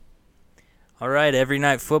All right, Every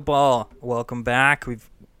Night Football, welcome back. We've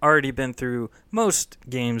already been through most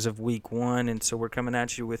games of Week 1, and so we're coming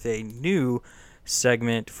at you with a new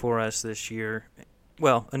segment for us this year.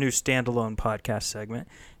 Well, a new standalone podcast segment,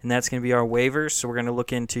 and that's going to be our waivers. So we're going to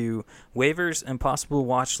look into waivers and possible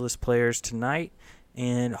watch list players tonight,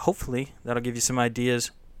 and hopefully that'll give you some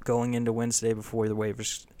ideas going into Wednesday before the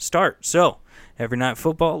waivers start. So, Every Night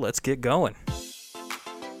Football, let's get going.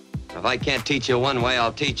 If I can't teach you one way,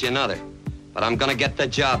 I'll teach you another. But I'm gonna get the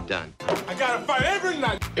job done. I gotta fight every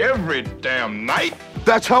night. Every damn night?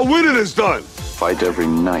 That's how winning is done. Fight every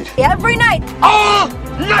night. Every night. All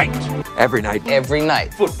night. Every night. Every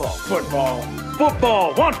night. Football.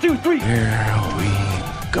 Football. 1, 2, 3. Here we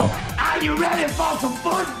go. Are you ready for some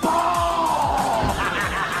football?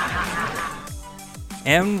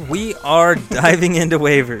 And we are diving into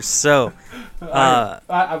waivers. So,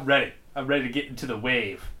 I'm ready. I'm ready to get into the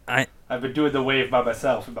wave. I've been doing the wave by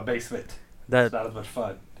myself in my basement. It's not as much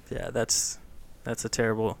fun. Yeah, that's a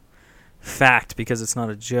terrible fact because it's not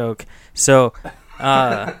a joke. So,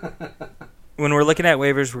 when we're looking at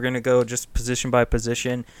waivers, we're going to go just position by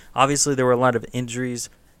position. Obviously, there were a lot of injuries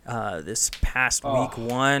this past Week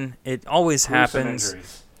 1. It always happens.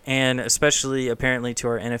 Injuries. And especially apparently to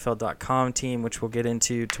our NFL.com team, which we'll get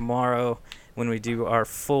into tomorrow when we do our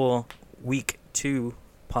full Week 2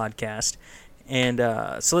 podcast. And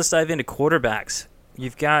so let's dive into quarterbacks.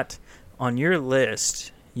 You've got on your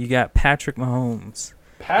list, you got Patrick Mahomes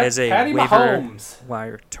as a Patty waiver Mahomes.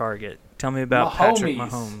 wire target. Tell me about Patrick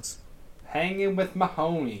Mahomes. Hanging with my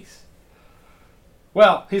homies.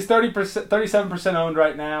 Well, he's 37% owned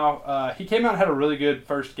right now. He came out and had a really good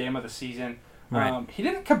first game of the season. Right. He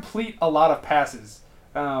didn't complete a lot of passes.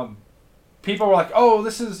 People were like, "Oh,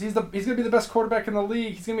 he's going to be the best quarterback in the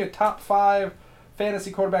league. He's going to be a top 5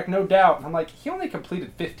 fantasy quarterback, no doubt." And I'm like, he only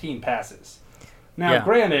completed 15 passes. Now,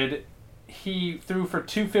 Granted, he threw for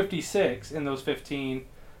 256 in those 15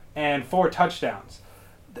 and 4 touchdowns.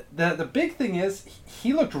 The big thing is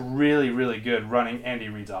he looked really, really good running Andy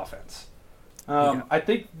Reid's offense. I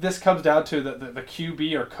think this comes down to the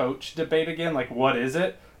QB or coach debate again. Like, what is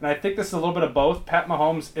it? And I think this is a little bit of both. Pat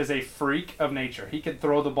Mahomes is a freak of nature. He can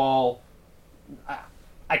throw the ball.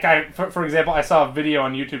 For example, I saw a video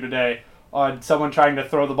on YouTube today on someone trying to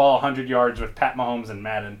throw the ball 100 yards with Pat Mahomes and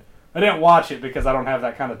Madden. I didn't watch it because I don't have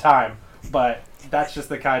that kind of time, but that's just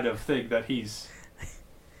the kind of thing that he's...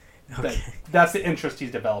 Okay. That's the interest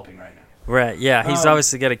he's developing right now. Right, yeah. He's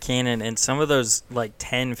obviously got a cannon, and some of those,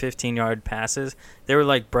 10, 15-yard passes, they were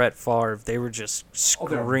like Brett Favre. They were just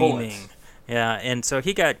screaming. Yeah, and so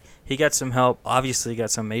he got some help. Obviously, he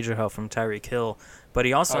got some major help from Tyreek Hill, but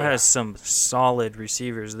he also has some solid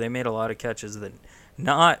receivers. They made a lot of catches that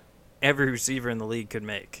not every receiver in the league could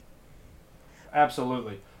make.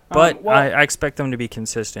 Absolutely. But I expect them to be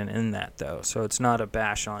consistent in that, though, so it's not a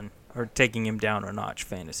bash on or taking him down a notch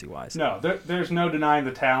fantasy-wise. No, there's no denying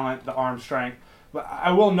the talent, the arm strength. But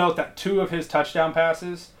I will note that 2 of his touchdown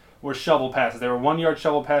passes were shovel passes. They were 1-yard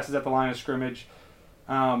shovel passes at the line of scrimmage.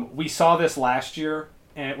 We saw this last year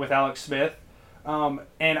with Alex Smith.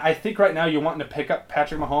 And I think right now you're wanting to pick up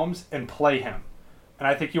Patrick Mahomes and play him. And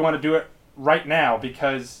I think you want to do it right now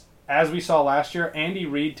because, as we saw last year, Andy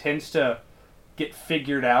Reid tends to get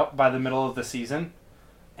figured out by the middle of the season.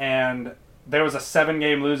 And there was a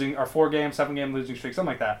 7-game losing streak,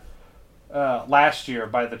 something like that, last year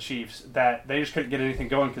by the Chiefs that they just couldn't get anything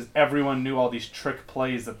going because everyone knew all these trick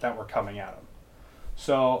plays that were coming at them.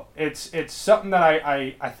 So it's something that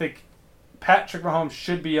I think Patrick Mahomes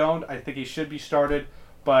should be owned. I think he should be started,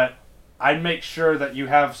 but I'd make sure that you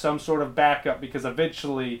have some sort of backup because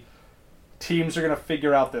eventually teams are going to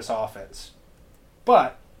figure out this offense.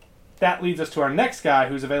 But that leads us to our next guy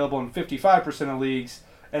who's available in 55% of leagues,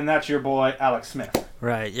 and that's your boy, Alex Smith.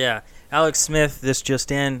 Right, yeah. Alex Smith, this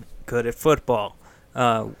just in, good at football.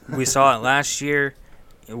 We saw it last year.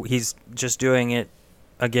 He's just doing it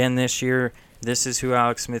again this year. This is who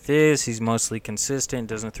Alex Smith is. He's mostly consistent,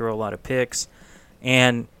 doesn't throw a lot of picks,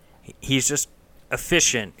 and he's just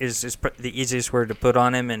efficient is the easiest word to put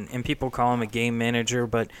on him, and people call him a game manager,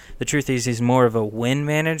 but the truth is he's more of a win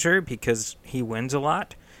manager because he wins a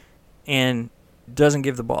lot and doesn't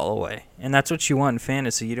give the ball away. And that's what you want in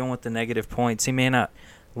fantasy. You don't want the negative points. He may not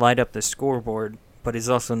light up the scoreboard, but he's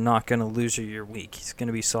also not going to lose you your week. He's going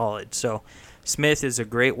to be solid. So Smith is a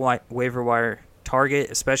great waiver wire target,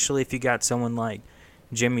 especially if you got someone like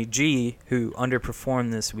Jimmy G who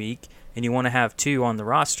underperformed this week and you want to have 2 on the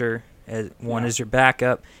roster. One is your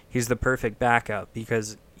backup. He's the perfect backup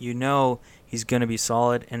because you know he's going to be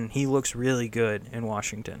solid, and he looks really good in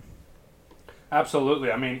Washington. Absolutely.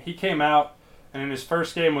 I mean, he came out, and in his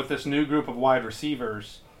first game with this new group of wide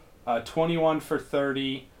receivers, 21 for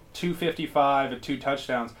 30, 255, and 2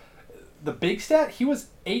 touchdowns. The big stat, he was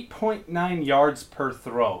 8.9 yards per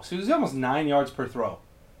throw. So he was almost 9 yards per throw.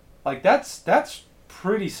 Like, that's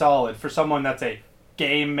pretty solid for someone that's a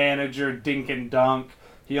game manager, dink and dunk.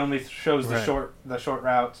 He only shows the short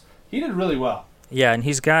routes. He did really well. Yeah, and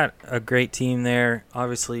he's got a great team there.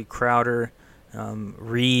 Obviously, Crowder,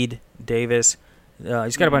 Reed, Davis.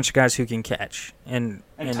 He's got a bunch of guys who can catch, and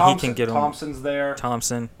Thompson, he can get them. Thompson's there.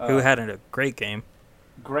 Thompson, who had a great game.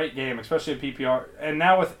 Great game, especially in PPR. And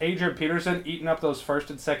now with Adrian Peterson eating up those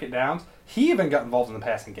first and second downs, he even got involved in the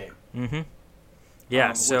passing game. Mm-hmm. Yeah,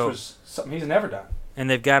 which was something he's never done. And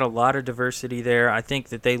they've got a lot of diversity there. I think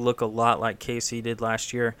that they look a lot like KC did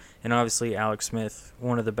last year, and obviously Alex Smith,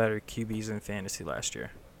 one of the better QBs in fantasy last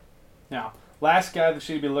year. Now, last guy that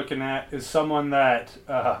you'd be looking at is someone that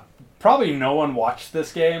probably no one watched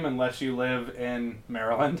this game unless you live in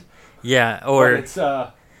Maryland. Yeah, or... But it's...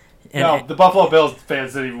 no, the Buffalo Bills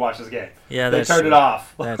fans didn't even watch this game. Yeah, they turned it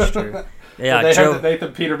off. That's true. Yeah, they heard that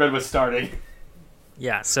Nathan Peterman was starting.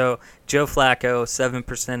 Yeah, so Joe Flacco,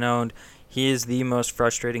 7% owned. He is the most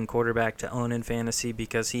frustrating quarterback to own in fantasy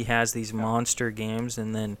because he has these monster games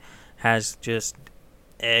and then has just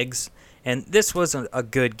eggs. And this wasn't a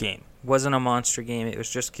good game. Wasn't a monster game. It was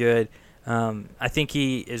just good. I think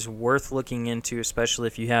he is worth looking into, especially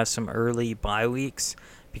if you have some early bye weeks,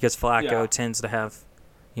 because Flacco tends to have,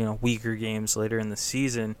 weaker games later in the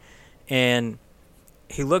season. And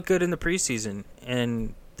he looked good in the preseason,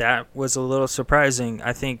 and that was a little surprising.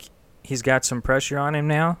 I think he's got some pressure on him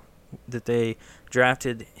now that they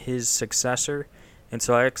drafted his successor. And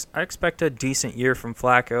so I expect a decent year from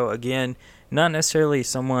Flacco. Again, not necessarily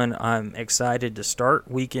someone I'm excited to start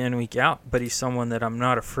week in, week out, but he's someone that I'm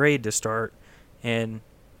not afraid to start and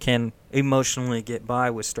can emotionally get by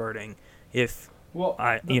with starting if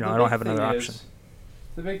I don't have another option.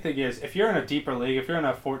 The big thing is, if you're in a deeper league, if you're in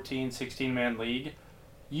a 14, 16-man league,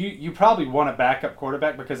 you probably want a backup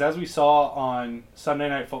quarterback because as we saw on Sunday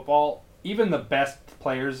Night Football, even the best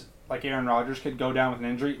players like Aaron Rodgers could go down with an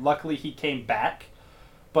injury. Luckily, he came back.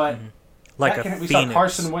 But we saw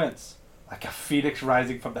Carson Wentz, like a phoenix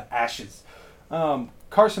rising from the ashes.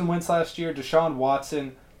 Carson Wentz last year, Deshaun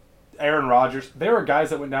Watson, Aaron Rodgers, they were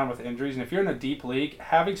guys that went down with injuries. And if you're in a deep league,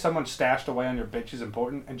 having someone stashed away on your bench is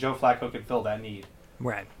important, and Joe Flacco can fill that need.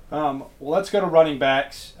 Right. Well, let's go to running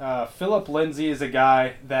backs. Philip Lindsay is a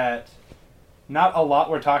guy that not a lot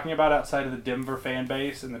we're talking about outside of the Denver fan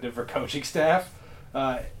base and the Denver coaching staff.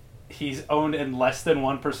 He's owned in less than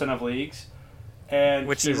 1% of leagues. And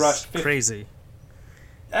which he is rushed crazy.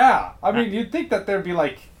 Yeah. I mean, you'd think that there'd be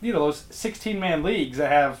those 16-man leagues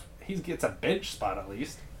that he gets a bench spot at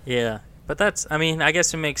least. Yeah. But I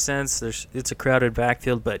guess it makes sense. It's a crowded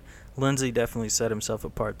backfield, but Lindsay definitely set himself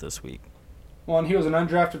apart this week. Well, and he was an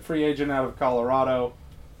undrafted free agent out of Colorado.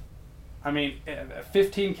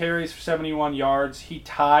 15 carries for 71 yards. He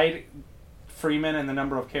tied Freeman in the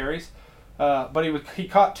number of carries. But he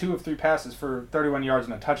caught 2 of 3 passes for 31 yards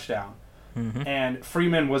and a touchdown. Mm-hmm. And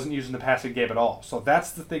Freeman wasn't using the passing game at all. So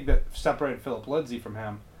that's the thing that separated Philip Lindsay from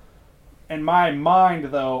him. In my mind,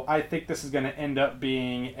 though, I think this is going to end up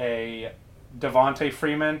being a Devontae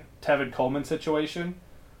Freeman, Tevin Coleman situation.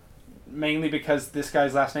 Mainly because this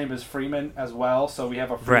guy's last name is Freeman as well, so we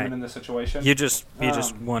have a Freeman in this situation. You just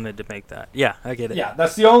wanted to make that. Yeah, I get it. Yeah,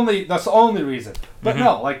 that's the only reason. But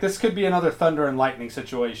no, this could be another thunder and lightning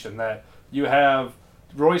situation that you have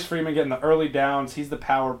Royce Freeman getting the early downs, he's the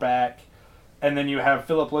power back, and then you have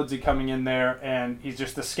Philip Lindsay coming in there and he's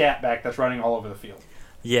just the scat back that's running all over the field.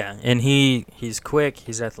 Yeah, and he's quick,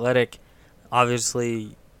 he's athletic,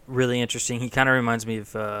 obviously really interesting. He kind of reminds me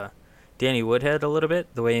of Danny Woodhead a little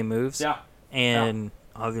bit, the way he moves. Yeah. And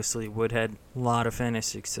obviously Woodhead, a lot of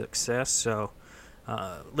fantasy success. So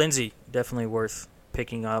Lindsay, definitely worth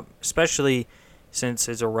picking up, especially since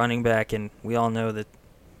it's a running back, and we all know that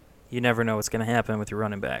you never know what's going to happen with your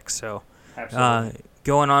running back. So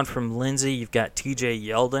going on from Lindsay, you've got TJ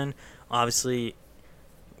Yeldon. Obviously,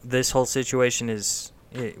 this whole situation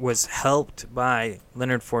was helped by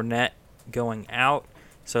Leonard Fournette going out.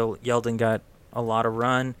 So Yeldon got a lot of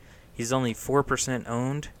run. He's only 4%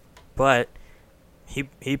 owned, but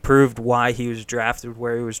he proved why he was drafted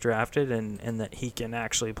where he was drafted and that he can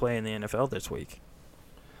actually play in the NFL this week.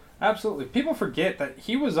 Absolutely. People forget that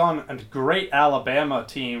he was on a great Alabama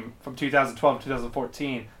team from 2012 to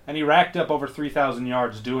 2014, and he racked up over 3,000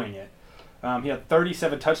 yards doing it. He had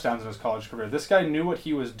 37 touchdowns in his college career. This guy knew what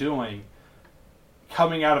he was doing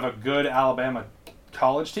coming out of a good Alabama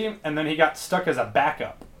college team, and then he got stuck as a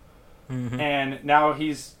backup. Mm-hmm. And now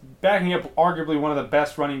he's backing up arguably one of the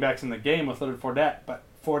best running backs in the game with Leonard Fournette, but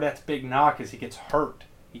Fournette's big knock is he gets hurt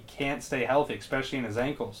He can't stay healthy, especially in his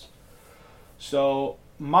ankles. So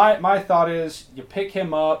my thought is you pick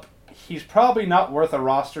him up. He's probably not worth a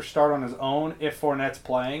roster start on his own if Fournette's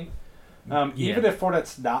playing. Even if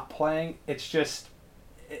Fournette's not playing,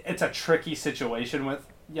 it's a tricky situation with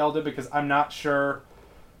Yeldon because I'm not sure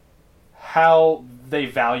how they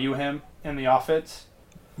value him in the offense.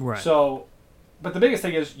 Right. So, but the biggest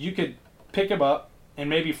thing is you could pick him up and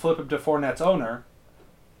maybe flip him to Fournette's owner.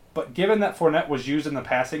 But given that Fournette was used in the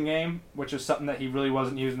passing game, which is something that he really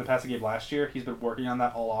wasn't used in the passing game last year, he's been working on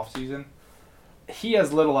that all offseason. He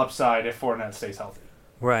has little upside if Fournette stays healthy.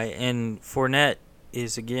 Right, and Fournette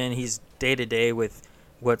is, again, he's day-to-day with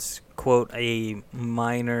what's, quote, a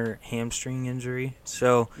minor hamstring injury.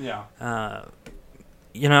 So, yeah.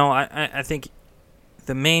 I think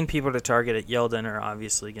the main people to target at Yeldon are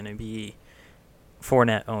obviously going to be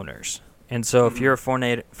Fournette owners. And so if you're a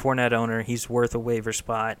Fournette owner, he's worth a waiver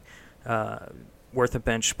spot, worth a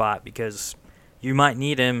bench spot because you might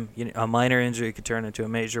need him. A minor injury could turn into a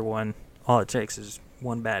major one. All it takes is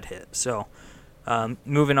one bad hit. So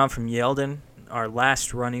moving on from Yeldon, our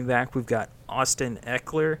last running back, we've got Austin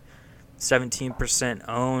Eckler, 17%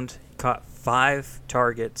 owned. He caught 5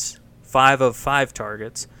 of 5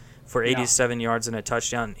 targets for 87 yards and a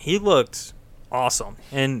touchdown. He looked awesome.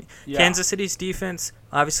 And Kansas City's defense,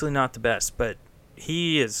 obviously not the best, but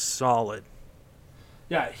he is solid.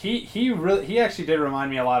 Yeah, he actually did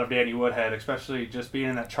remind me a lot of Danny Woodhead, especially just being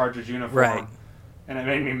in that Chargers uniform. Right. And it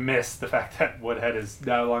made me miss the fact that Woodhead is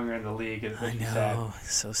no longer in the league. I know,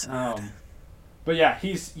 so sad. But yeah,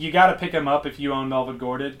 you got to pick him up if you own Melvin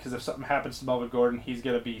Gordon, because if something happens to Melvin Gordon, he's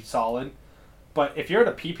going to be solid. But if you're in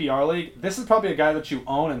a PPR league, this is probably a guy that you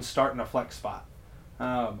own and start in a flex spot.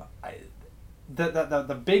 The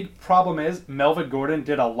big problem is Melvin Gordon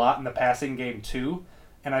did a lot in the passing game too,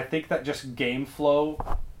 and I think that just game flow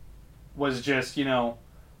was just,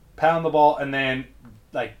 pound the ball and then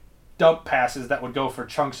like dump passes that would go for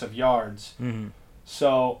chunks of yards. Mm-hmm.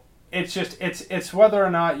 So it's whether or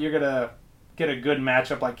not you're gonna get a good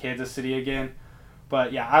matchup like Kansas City again.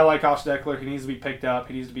 But yeah, I like Austin Eckler. He needs to be picked up.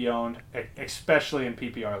 He needs to be owned, especially in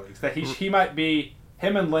PPR leagues. That he might be.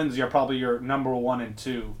 Him and Lindsey are probably your number 1 and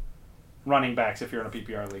 2 running backs if you're in a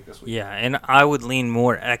PPR league this week. Yeah, and I would lean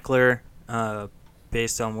more Eckler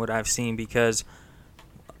based on what I've seen because,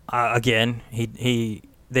 again,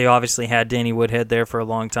 they obviously had Danny Woodhead there for a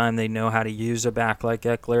long time. They know how to use a back like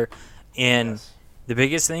Eckler. And the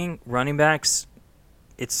biggest thing, running backs,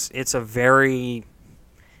 it's a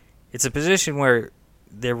position where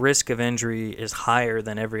the risk of injury is higher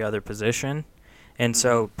than every other position. And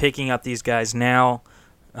so picking up these guys now,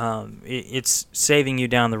 it's saving you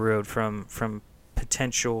down the road from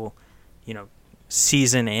potential,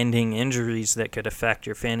 season-ending injuries that could affect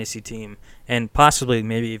your fantasy team and possibly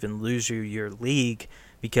maybe even lose you your league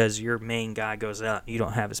because your main guy goes out. You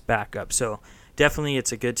don't have his backup. So definitely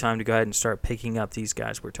it's a good time to go ahead and start picking up these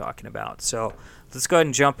guys we're talking about. So let's go ahead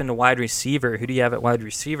and jump into wide receiver. Who do you have at wide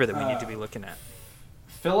receiver that we need to be looking at?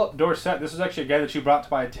 Philip Dorsett. This is actually a guy that you brought to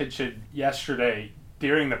my attention yesterday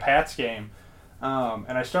during the Pats game.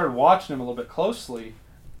 And I started watching him a little bit closely,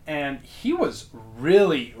 and he was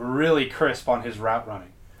really, really crisp on his route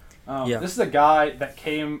running. This is a guy that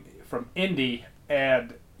came from Indy,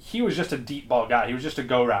 and he was just a deep ball guy. He was just a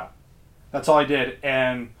go route. That's all he did.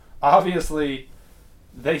 And obviously,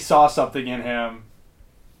 they saw something in him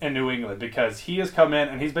in New England because he has come in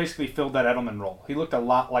and he's basically filled that Edelman role. He looked a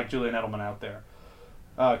lot like Julian Edelman out there.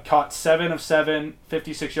 Caught 7 of 7,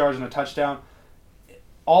 56 yards and a touchdown.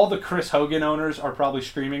 All the Chris Hogan owners are probably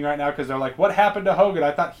screaming right now because they're like, what happened to Hogan?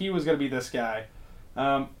 I thought he was going to be this guy.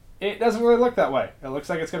 It doesn't really look that way. It looks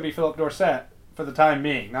like it's going to be Philip Dorsett for the time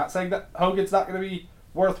being. Not saying that Hogan's not going to be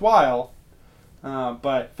worthwhile,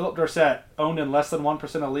 but Philip Dorsett, owned in less than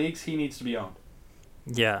 1% of leagues, he needs to be owned.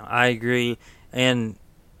 Yeah, I agree. And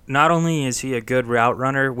not only is he a good route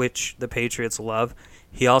runner, which the Patriots love,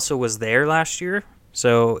 he also was there last year.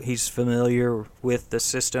 So he's familiar with the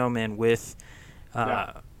system and with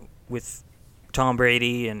Tom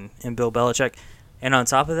Brady and Bill Belichick. And on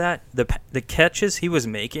top of that, the catches he was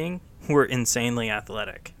making were insanely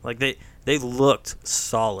athletic. Like they looked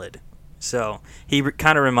solid. So he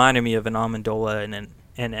kind of reminded me of an Amendola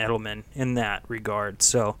and Edelman in that regard.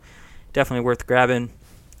 So definitely worth grabbing.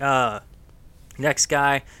 Next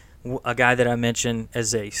guy, a guy that I mentioned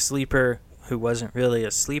as a sleeper who wasn't really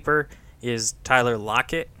a sleeper, is Tyler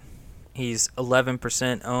Lockett. He's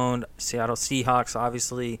 11% owned. Seattle Seahawks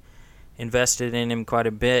obviously invested in him quite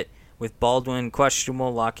a bit. With Baldwin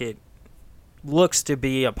questionable, Lockett looks to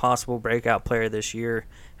be a possible breakout player this year.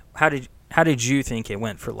 How did you think it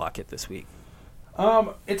went for Lockett this week?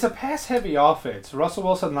 It's a pass-heavy offense. Russell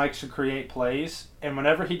Wilson likes to create plays, and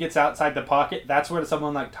whenever he gets outside the pocket, that's where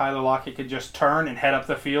someone like Tyler Lockett could just turn and head up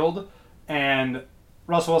the field, and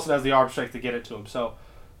Russell Wilson has the arm strength to get it to him. So,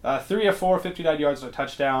 3 of 4, 59 yards and a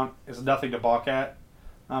touchdown is nothing to balk at,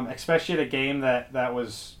 especially in a game that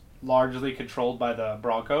was largely controlled by the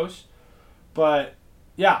Broncos. But,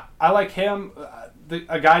 yeah, I like him.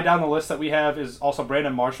 A guy down the list that we have is also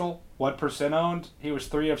Brandon Marshall, 1% owned. He was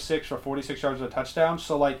 3 of 6 for 46 yards and a touchdown.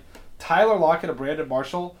 So, like, Tyler Lockett and Brandon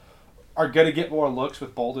Marshall are going to get more looks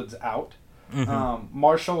with Bolden's out.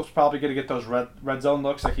 Marshall's probably going to get those red zone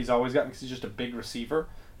looks like he's always gotten because he's just a big receiver,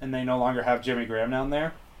 and they no longer have Jimmy Graham down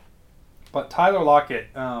there. But Tyler Lockett,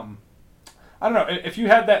 I don't know. If you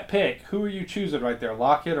had that pick, who are you choosing right there,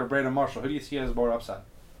 Lockett or Brandon Marshall? Who do you see as more upside?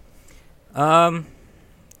 Tyler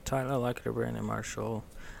Lockett or Brandon Marshall?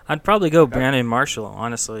 I'd probably go Brandon Marshall,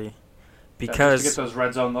 honestly, because just to get those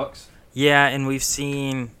red zone looks. Yeah, and we've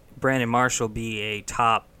seen Brandon Marshall be a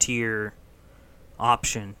top tier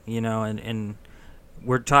option, and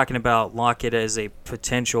we're talking about Lockett as a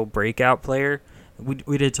potential breakout player.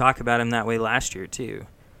 We did talk about him that way last year too.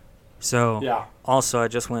 So yeah. Also, I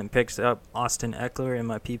just went and picked up Austin Eckler in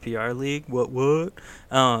my PPR league. What?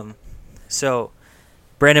 So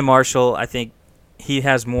Brandon Marshall, I think he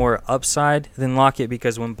has more upside than Lockett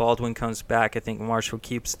because when Baldwin comes back, I think Marshall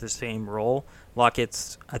keeps the same role.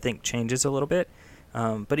 Lockett's, I think, changes a little bit.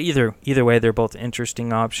 But either way, they're both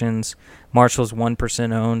interesting options. Marshall's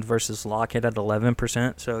 1% owned versus Lockett at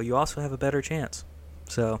 11%, so you also have a better chance.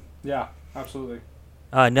 So yeah, absolutely.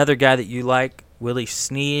 Another guy that you like, Willie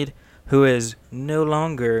Snead, who is no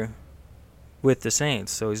longer with the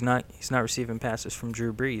Saints, so he's not receiving passes from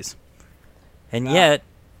Drew Brees, and yet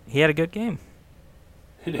he had a good game.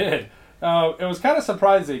 He did. It was kind of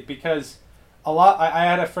surprising because I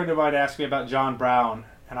had a friend of mine ask me about John Brown.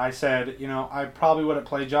 And I said, I probably wouldn't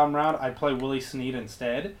play John Brown. I'd play Willie Snead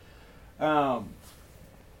instead.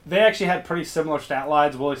 They actually had pretty similar stat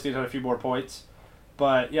lines. Willie Snead had a few more points.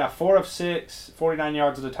 But, yeah, 4 of 6, 49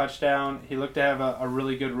 yards and a touchdown. He looked to have a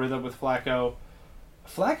really good rhythm with Flacco.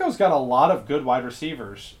 Flacco's got a lot of good wide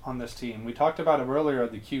receivers on this team. We talked about him earlier,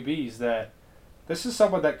 the QBs, that this is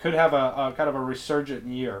someone that could have a kind of a resurgent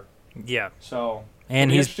year. Yeah. So, and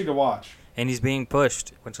he's interesting to watch. And he's being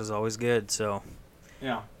pushed, which is always good, so...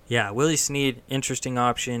 Yeah, Willie Snead, interesting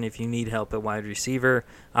option if you need help at wide receiver.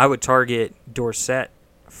 I would target Dorsett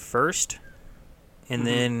first, and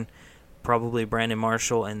then probably Brandon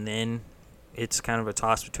Marshall, and then it's kind of a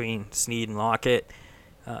toss between Snead and Lockett.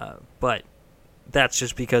 But that's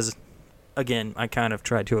just because, again, I kind of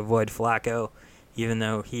tried to avoid Flacco, even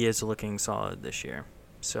though he is looking solid this year.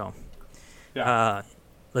 So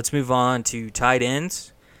let's move on to tight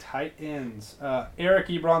ends. Tight ends. Eric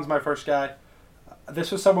Ebron's my first guy.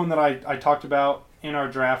 This was someone that I talked about in our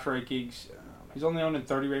draft rankings. He's only owned in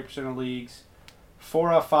 38% of leagues.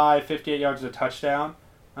 4 of 5, 58 yards and a touchdown.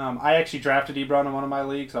 I actually drafted Ebron in one of my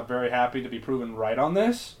leagues. I'm very happy to be proven right on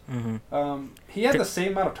this. He had the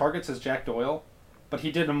same amount of targets as Jack Doyle, but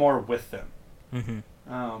he did more with them.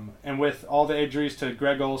 And with all the injuries to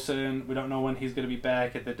Greg Olsen, we don't know when he's going to be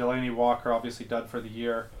back. At the Delaney Walker, obviously done for the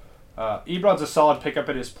year. Ebron's a solid pickup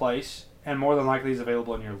at his place, and more than likely he's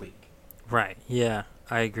available in your league. Right, yeah,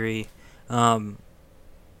 I agree. And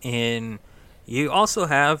you also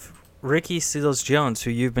have Ricky Seals-Jones,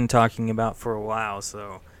 who you've been talking about for a while,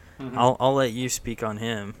 so I'll let you speak on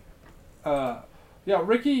him.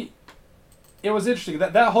 Ricky, it was interesting.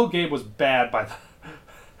 That whole game was bad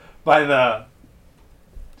by the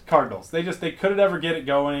Cardinals. They couldn't ever get it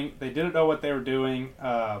going. They didn't know what they were doing.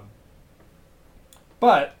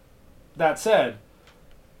 But that said,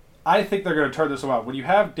 I think they're going to turn this around. When you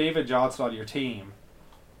have David Johnson on your team,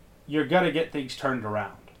 you're going to get things turned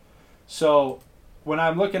around. So when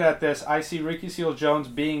I'm looking at this, I see Ricky Seals-Jones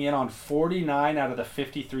being in on 49 out of the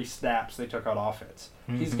 53 snaps they took on offense.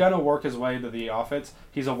 He's going to work his way into the offense.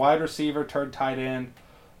 He's a wide receiver turned tight end.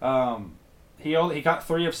 He got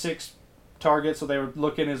 3 of 6 targets, so they were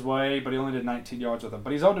looking his way, but he only did 19 yards with them.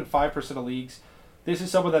 But he's owned in 5% of leagues. This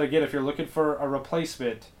is someone that, again, if you're looking for a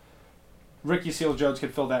replacement, Ricky Seals-Jones can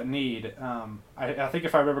fill that need. I think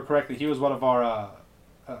if I remember correctly, he was one of our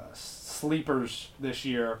sleepers this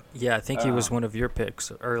year. Yeah, I think he was one of your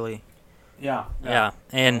picks early. Yeah.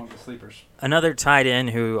 And sleepers. Another tight end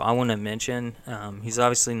who I want to mention, he's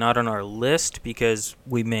obviously not on our list because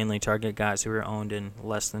we mainly target guys who are owned in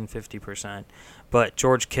less than 50%. But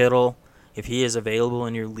George Kittle, if he is available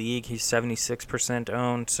in your league, he's 76%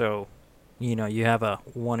 owned, so you have a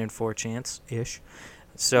 1 in 4 chance-ish.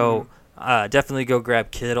 So definitely go grab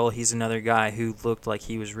Kittle. He's another guy who looked like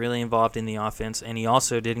he was really involved in the offense, and he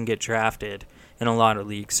also didn't get drafted in a lot of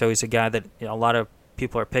leagues. So he's a guy that a lot of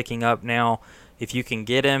people are picking up now. If you can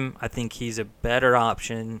get him, I think he's a better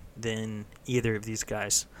option than either of these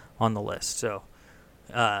guys on the list. So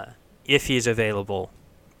if he's available,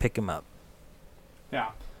 pick him up. Yeah.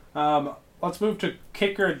 Let's move to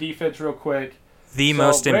kicker and defense real quick. The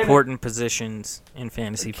most important positions in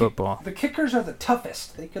fantasy football. The kickers are the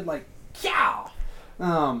toughest. They could yow!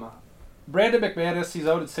 Brandon McManus, he's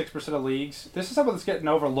owned in 6% of leagues. This is someone that's getting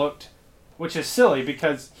overlooked, which is silly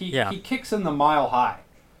because he kicks in the mile high.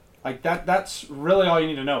 That's really all you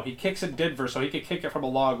need to know. He kicks in Denver, so he could kick it from a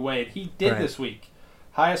long way. And he did this week.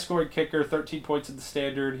 Highest scoring kicker, 13 points in the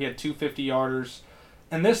standard. He had 2 50-yarders.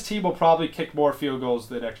 And this team will probably kick more field goals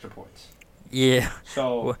than extra points. Yeah.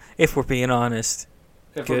 So if we're being honest,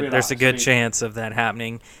 there's a good chance of that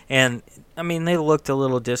happening. And, I mean, they looked a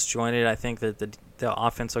little disjointed. I think that the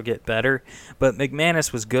offense will get better. But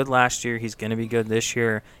McManus was good last year. He's going to be good this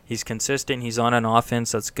year. He's consistent. He's on an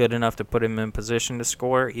offense that's good enough to put him in position to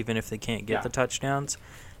score, even if they can't get the touchdowns.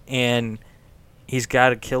 And he's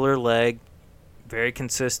got a killer leg, very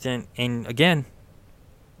consistent. And, again,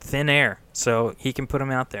 thin air. So he can put him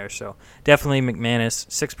out there. So definitely McManus,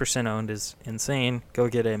 6% owned is insane. Go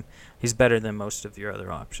get him. He's better than most of your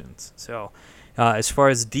other options. So as far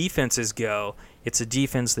as defenses go, it's a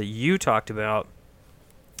defense that you talked about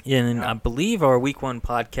in, I believe, our Week 1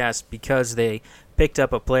 podcast because they picked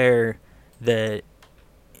up a player that,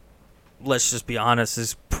 let's just be honest,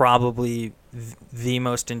 is probably the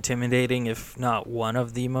most intimidating, if not one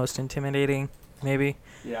of the most intimidating, maybe.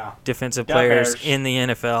 Yeah. Defensive players in the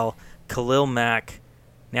NFL. Khalil Mack,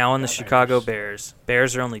 now on the Chicago Bears.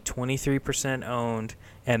 Bears are only 23% owned,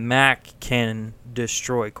 and Mack can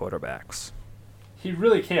destroy quarterbacks. He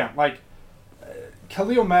really can.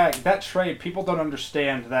 Khalil Mack, that trade, people don't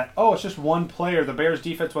understand that, it's just one player. The Bears'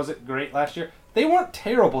 defense wasn't great last year. They weren't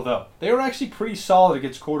terrible, though. They were actually pretty solid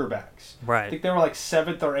against quarterbacks. Right. I think they were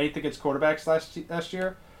 7th or 8th against quarterbacks last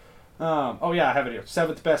year. I have it here.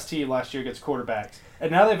 7th best team last year against quarterbacks. And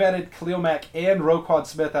now they've added Khalil Mack and Roquan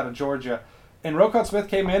Smith out of Georgia. And Roquan Smith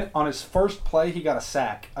came in on his first play. He got a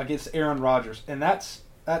sack against Aaron Rodgers. And that's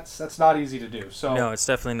not easy to do. So no, it's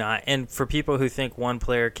definitely not. And for people who think one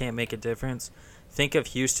player can't make a difference, think of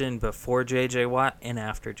Houston before J.J. Watt and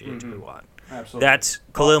after J.J. Watt. Absolutely.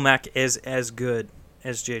 Khalil Mack is as good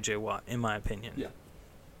as J.J. Watt, in my opinion. Yeah.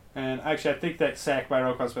 And actually, I think that sack by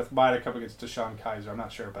Roquan Smith might have come against Deshaun Kaiser. I'm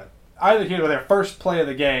not sure. But either here or there, first play of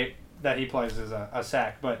the game that he plays is a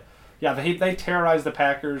sack. But, yeah, they terrorized the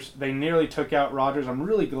Packers. They nearly took out Rodgers. I'm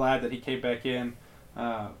really glad that he came back in.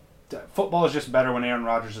 Football is just better when Aaron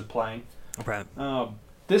Rodgers is playing. Right.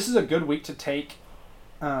 This is a good week to take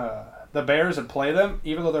the Bears and play them,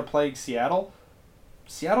 even though they're playing Seattle.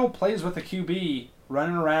 Seattle plays with a QB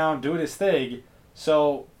running around, doing his thing.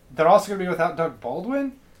 So they're also going to be without Doug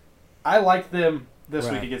Baldwin. I like them this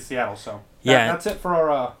week against Seattle. So that's it for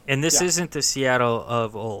our... and this isn't the Seattle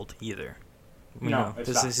of old either.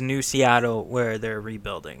 This is new Seattle where they're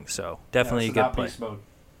rebuilding. So definitely a good play. Beast mode.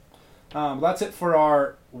 That's it for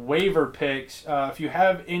our waiver picks. If you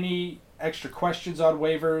have any extra questions on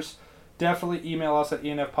waivers, definitely email us at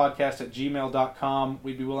enfpodcast@gmail.com.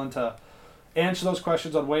 We'd be willing to answer those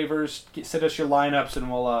questions on waivers. Send us your lineups,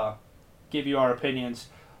 and we'll give you our opinions.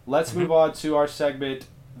 Let's move on to our segment,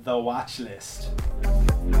 The Watch List.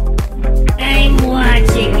 I'm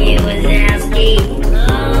watching you, Wazowski.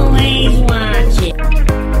 Always watching.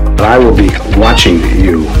 I will be watching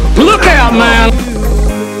you. Look out, man!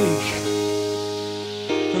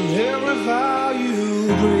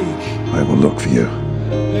 I will look for you.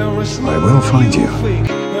 I will find you.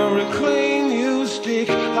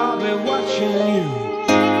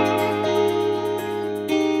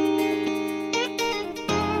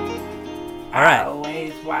 All right.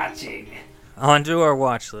 Always watching. On to our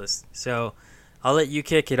watch list. So I'll let you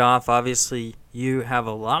kick it off. Obviously, you have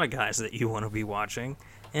a lot of guys that you want to be watching,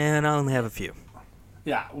 and I only have a few.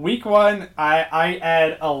 Yeah, week 1, I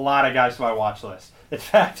add a lot of guys to my watch list. In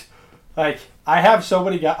fact, I have so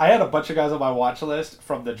many guys. I had a bunch of guys on my watch list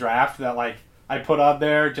from the draft that I put on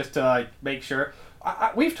there just to make sure.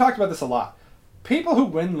 We've talked about this a lot. People who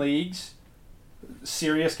win leagues,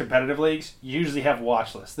 serious competitive leagues, usually have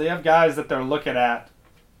watch lists. They have guys that they're looking at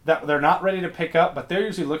that they're not ready to pick up, but they're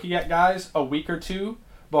usually looking at guys a week or two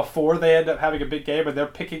before they end up having a big game, and they're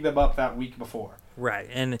picking them up that week before. Right,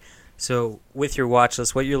 and so with your watch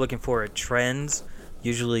list, what you're looking for are trends,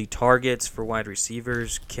 usually targets for wide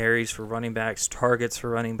receivers, carries for running backs, targets for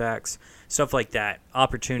running backs, stuff like that,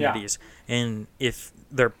 opportunities. Yeah. And if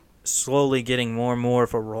they're slowly getting more and more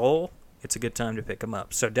of a role, it's a good time to pick them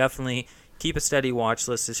up. So definitely keep a steady watch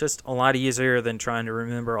list. It's just a lot easier than trying to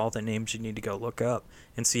remember all the names you need to go look up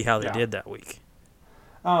and see how they did that week.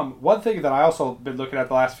 One thing that I also been looking at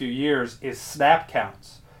the last few years is snap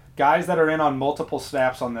counts. Guys that are in on multiple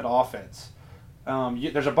snaps on that offense.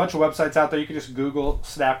 There's a bunch of websites out there. You can just Google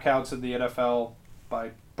snap counts in the NFL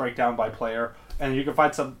by breakdown by player, and you can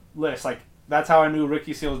find some lists. Like, that's how I knew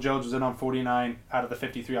Ricky Seals-Jones was in on 49 out of the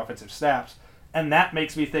 53 offensive snaps, and that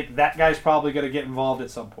makes me think that guy's probably going to get involved at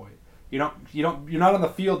some point. You're not on the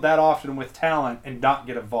field that often with talent and not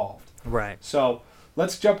get involved. Right. So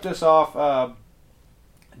let's jump this off.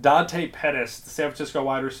 Dante Pettis, the San Francisco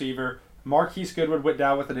wide receiver. Marquise Goodwin went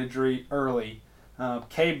down with an injury early.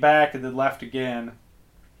 Came back and then left again.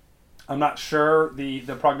 I'm not sure the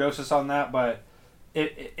prognosis on that, but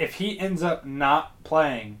if he ends up not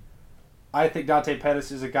playing, I think Dante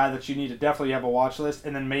Pettis is a guy that you need to definitely have a watch list.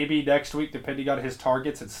 And then maybe next week, depending on his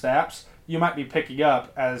targets and snaps, you might be picking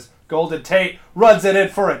up as Golden Tate runs it in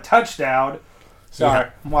for a touchdown. Sorry,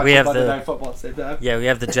 Yeah. I'm watching Monday Night Football at the same time. Yeah, we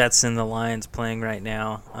have the Jets and the Lions playing right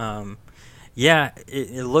now.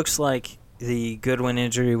 It looks like the Goodwin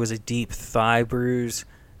injury was a deep thigh bruise.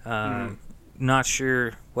 Not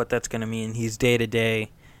sure what that's going to mean. He's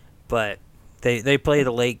day-to-day, but they play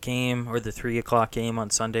the late game or the 3 o'clock game on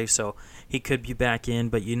Sunday, so he could be back in,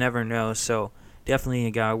 but you never know. So definitely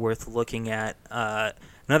a guy worth looking at.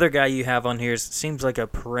 Another guy you have on here seems like a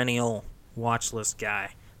perennial watch list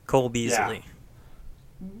guy, Cole Beasley.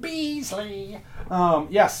 Beasley.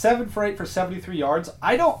 7 for 8 for 73 yards.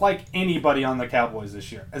 I don't like anybody on the Cowboys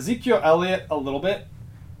this year. Ezekiel Elliott a little bit,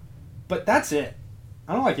 but that's it.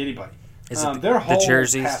 I don't like anybody. Is it their whole the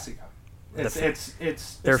jerseys? Passing.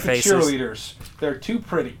 It's their the faces? cheerleaders. They're too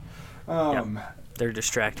pretty. They're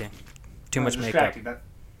distracting. Too much distracting.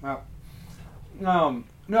 makeup.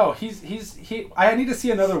 No, he. I need to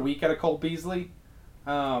see another week out of Cole Beasley.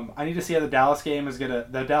 I need to see how the Dallas game is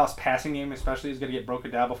the Dallas passing game especially is gonna get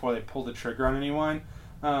broken down before they pull the trigger on anyone.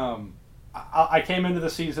 I came into the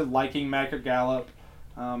season liking Micah Gallup.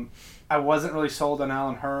 I wasn't really sold on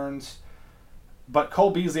Allen Hurns, but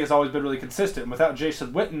Cole Beasley has always been really consistent. And without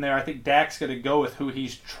Jason Witten there, I think Dak's gonna go with who he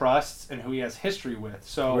trusts and who he has history with.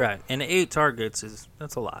 So Right, and 8 targets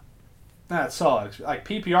that's a lot. That's solid. Like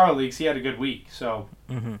PPR leagues, he had a good week. So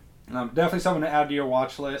definitely someone to add to your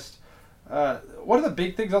watch list. One of the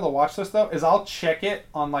big things on the watch list, though, is I'll check it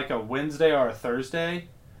on like a Wednesday or a Thursday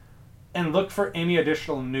and look for any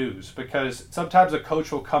additional news, because sometimes a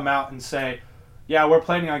coach will come out and say, yeah, we're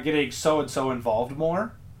planning on getting so-and-so involved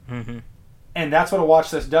more. And that's what a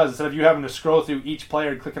watch list does. Instead of you having to scroll through each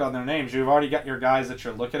player and clicking on their names, you've already got your guys that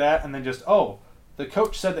you're looking at, and then just, the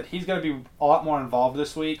coach said that he's going to be a lot more involved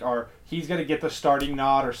this week, or he's going to get the starting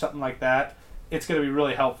nod or something like that. It's going to be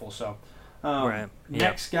really helpful. So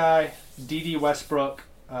next guy, D.D. Westbrook,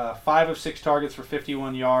 5 of 6 targets for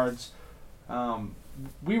 51 yards.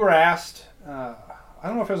 We were asked, I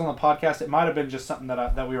don't know if it was on the podcast, it might have been just something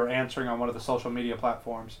that we were answering on one of the social media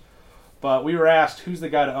platforms, but we were asked who's the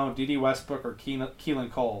guy to own, D.D. Westbrook or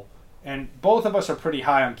Keelan Cole, and both of us are pretty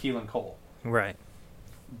high on Keelan Cole. Right.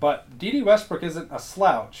 But D.D. Westbrook isn't a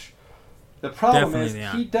slouch. The problem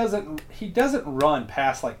Definitely, he doesn't run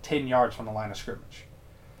past like 10 yards from the line of scrimmage.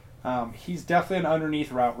 He's definitely an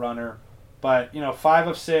underneath route runner, but 5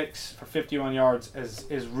 of 6 for 51 yards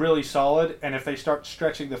is really solid. And if they start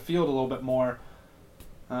stretching the field a little bit more,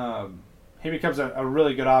 he becomes a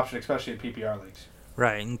really good option, especially in PPR leagues.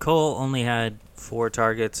 Right, and Cole only had 4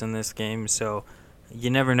 targets in this game, so you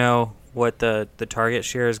never know what the target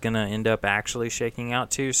share is going to end up actually shaking out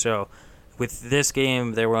to. So with this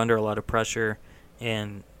game, they were under a lot of pressure,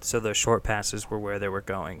 and so the short passes were where they were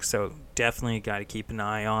going. So definitely a guy to keep an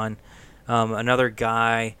eye on. Another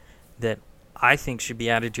guy that I think should be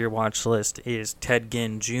added to your watch list is Ted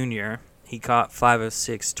Ginn Jr. He caught 5 of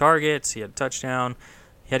 6 targets. He had a touchdown.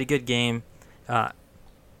 He had a good game. I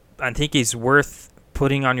think he's worth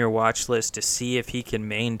putting on your watch list to see if he can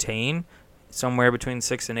maintain somewhere between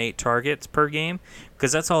 6 and 8 targets per game,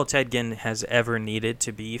 because that's all Ted Ginn has ever needed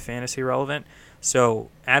to be fantasy relevant. So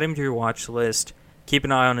add him to your watch list. Keep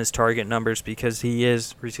an eye on his target numbers, because he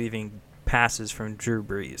is receiving passes from Drew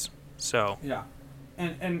Brees. So yeah,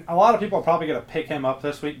 and a lot of people are probably going to pick him up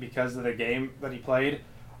this week because of the game that he played.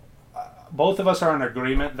 Both of us are in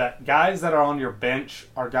agreement that guys that are on your bench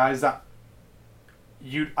are guys that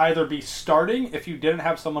you'd either be starting if you didn't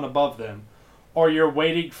have someone above them, or you're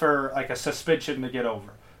waiting for like a suspension to get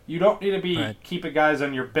over. You don't need to be keeping guys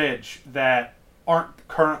on your bench that aren't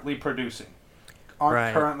currently producing,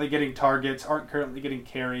 aren't currently getting targets, aren't currently getting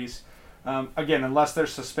carries. Again, unless they're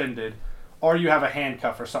suspended, or you have a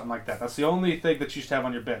handcuff or something like that. That's the only thing that you should have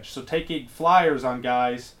on your bench. So taking flyers on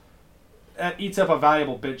guys that eats up a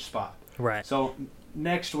valuable bench spot. Right. So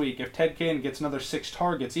next week, if Ted Ginn gets another 6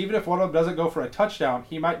 targets, even if one of them doesn't go for a touchdown,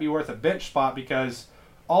 he might be worth a bench spot because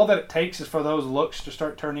all that it takes is for those looks to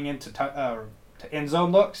start turning into to end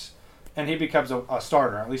zone looks, and he becomes a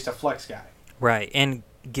starter, at least a flex guy. Right. And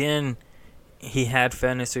Ginn, he had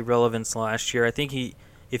fantasy relevance last year. I think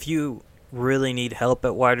if you really need help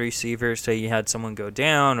at wide receiver, say you had someone go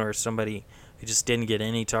down or somebody who just didn't get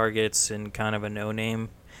any targets and kind of a no-name,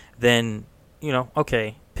 then,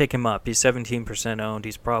 okay, pick him up. He's 17% owned.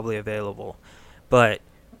 He's probably available. But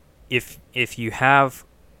if you have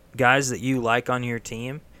guys that you like on your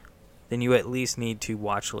team, then you at least need to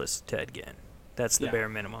watch list Ted Ginn. That's the bare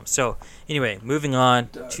minimum. So, anyway, moving on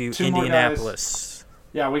to Indianapolis.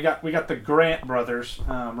 Yeah, we got the Grant brothers,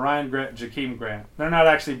 Ryan Grant and Jakeem Grant. They're not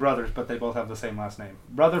actually brothers, but they both have the same last name.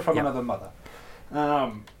 Brother from another mother.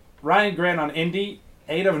 Ryan Grant on Indy,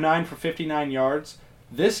 8 of 9 for 59 yards.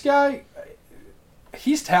 This guy,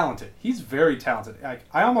 he's talented. He's very talented.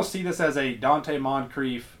 I almost see this as a Dante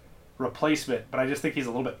Moncrief replacement, but I just think he's a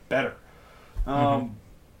little bit better. I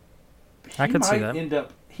could see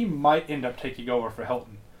that. He might end up taking over for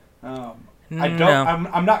Hilton. No.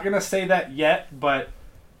 I'm not gonna say that yet, but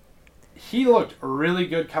he looked really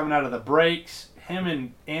good coming out of the breaks. Him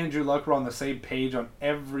and Andrew Luck were on the same page on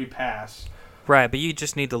every pass. Right, but you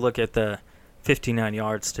just need to look at the 59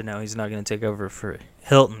 yards to know he's not going to take over for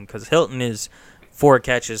Hilton, because Hilton is 4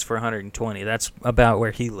 catches for 120. That's about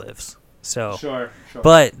where he lives. So, Sure.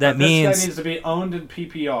 But that means this guy needs to be owned in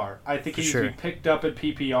PPR. I think he needs to be picked up in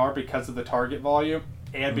PPR because of the target volume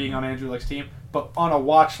and being on Andrew Luck's team, but on a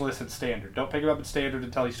watch list at standard. Don't pick him up at standard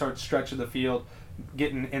until he starts stretching the field,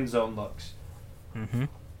 getting end zone looks.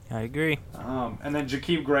 I agree. And then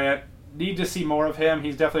Jakeem Grant, need to see more of him.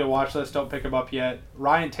 He's definitely a watch list. Don't pick him up yet.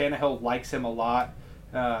 Ryan Tannehill likes him a lot.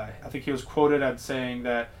 I think he was quoted as saying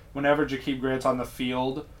that whenever Jakeem Grant's on the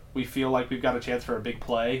field, we feel like we've got a chance for a big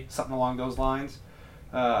play, something along those lines.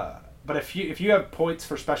 But if you have points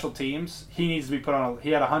for special teams, he needs to be put on. He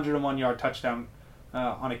had a 101-yard touchdown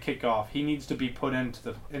on a kickoff. He needs to be put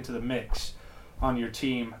into the mix on your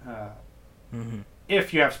team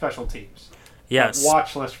if you have special teams. Yes.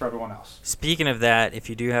 Watch list for everyone else. Speaking of that, if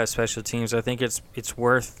you do have special teams, I think it's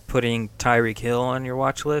worth putting Tyreek Hill on your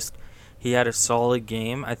watch list. He had a solid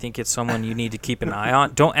game. I think it's someone you need to keep an eye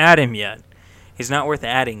on. Don't add him yet. He's not worth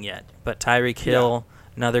adding yet. But Tyreek Hill,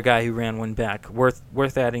 another guy who ran one back, worth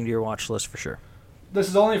adding to your watch list for sure. This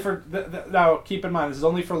is only for now. Keep in mind, this is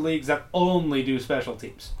only for leagues that only do special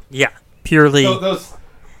teams. Yeah, purely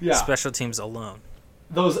special teams alone.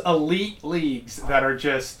 Those elite leagues that are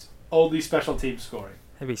just only special team scoring.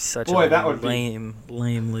 That'd be such a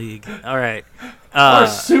lame league. All right. Or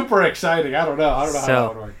super exciting. I don't know how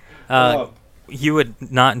that would work. You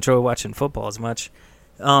would not enjoy watching football as much.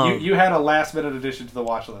 You had a last-minute addition to the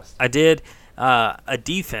watch list. I did. A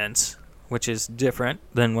defense, which is different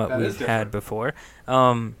than what we've had before.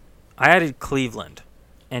 I added Cleveland.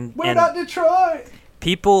 We're not Detroit!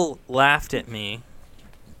 People laughed at me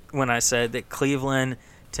when I said that Cleveland,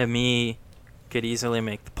 to me, could easily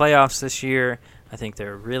make the playoffs this year. I think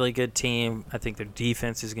they're a really good team. I think their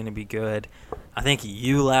defense is going to be good. I think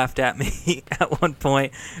you laughed at me at one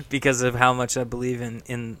point because of how much I believe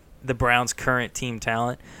in the Browns' current team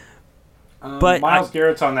talent. But Myles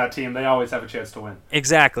Garrett's on that team. They always have a chance to win.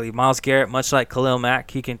 Exactly. Myles Garrett, much like Khalil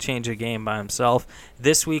Mack, he can change a game by himself.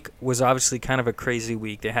 This week was obviously kind of a crazy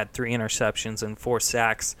week. They had 3 interceptions and 4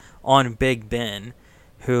 sacks on Big Ben,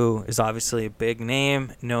 who is obviously a big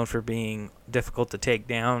name, known for being difficult to take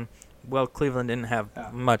down. Well, Cleveland didn't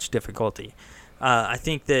have much difficulty. I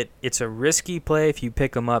think that it's a risky play if you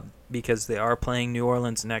pick them up because they are playing New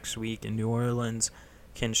Orleans next week, and New Orleans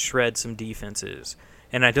can shred some defenses.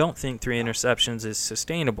 And I don't think 3 interceptions is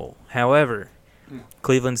sustainable. However,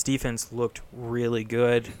 Cleveland's defense looked really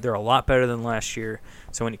good. They're a lot better than last year.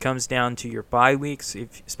 So when it comes down to your bye weeks,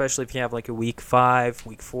 especially if you have like a week 5,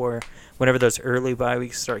 week 4, whenever those early bye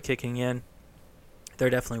weeks start kicking in, they're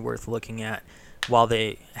definitely worth looking at while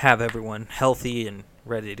they have everyone healthy and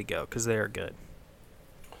ready to go because they are good.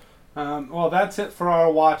 Well, that's it for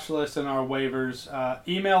our watch list and our waivers.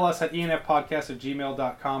 Email us at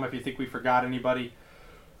enfpodcast@gmail.com if you think we forgot anybody.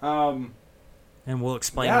 And we'll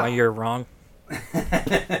explain why you're wrong.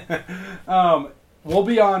 We'll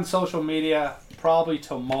be on social media probably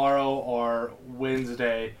tomorrow or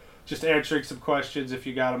Wednesday, just answering some questions if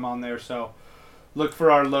you got them on there. So look for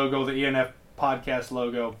our logo, the ENF podcast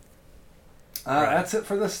logo. That's it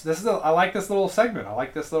for this. I like this little segment. I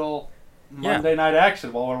like this little Monday night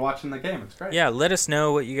action while we're watching the game. It's great. Yeah, let us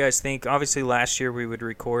know what you guys think. Obviously, last year we would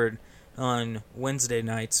record on Wednesday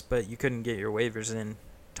nights, but you couldn't get your waivers in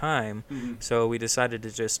time. Mm-hmm. So we decided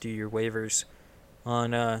to just do your waivers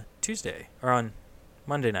on Tuesday or on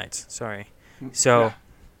Monday nights. Sorry. So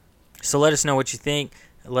let us know what you think.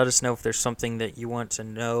 Let us know if there's something that you want to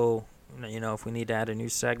know. If we need to add a new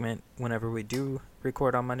segment whenever we do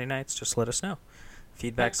record on Monday nights, just let us know.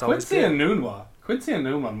 Feedback's always good. Quincy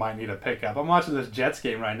Enunwa might need a pickup. I'm watching this Jets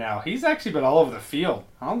game right now. He's actually been all over the field.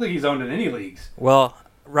 I don't think he's owned in any leagues. Well,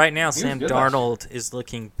 right now Sam Darnold is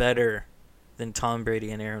looking better than Tom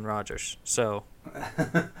Brady and Aaron Rodgers. So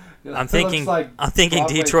I'm thinking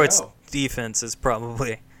Detroit's defense is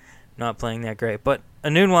probably not playing that great. But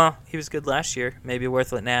Enunwa, he was good last year. Maybe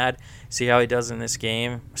worth an ad. See how he does in this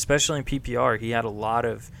game, especially in PPR. He had a lot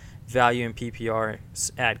of value in PPR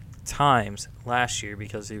at times last year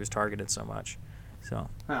because he was targeted so much. So.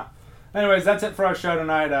 Anyways, that's it for our show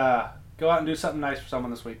tonight. Go out and do something nice for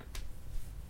someone this week.